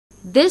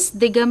This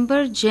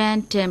Diagamber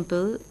Jain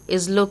temple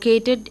is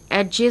located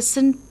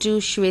adjacent to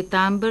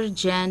Shwetambar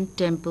Jain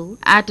temple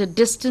at a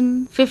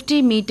distance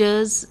 50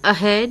 meters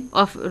ahead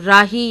of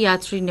Rahi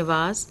Yatri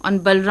Niwas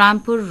on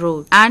Balrampur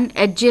Road and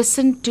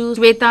adjacent to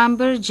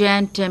Shwetambar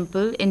Jain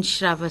temple in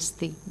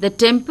Shravasti. The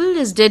temple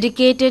is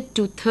dedicated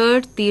to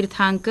third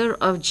Tirthankar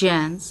of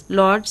Jains,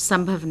 Lord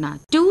Sambhavnath.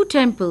 Two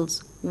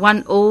temples,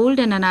 one old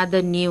and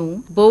another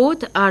new,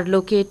 both are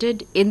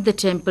located in the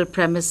temple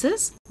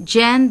premises.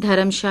 Jain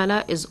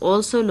Dharamshala is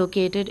also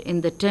located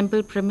in the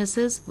temple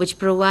premises, which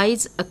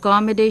provides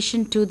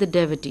accommodation to the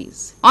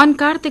devotees. On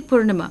Kartik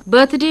Purnima,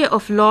 birthday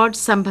of Lord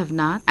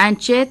Sambhavnath and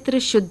Chaitra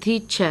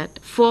Shuddhi Chat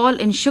fall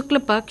in Shukla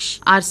Paksh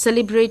are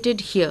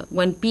celebrated here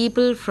when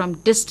people from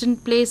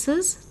distant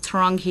places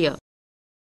throng here.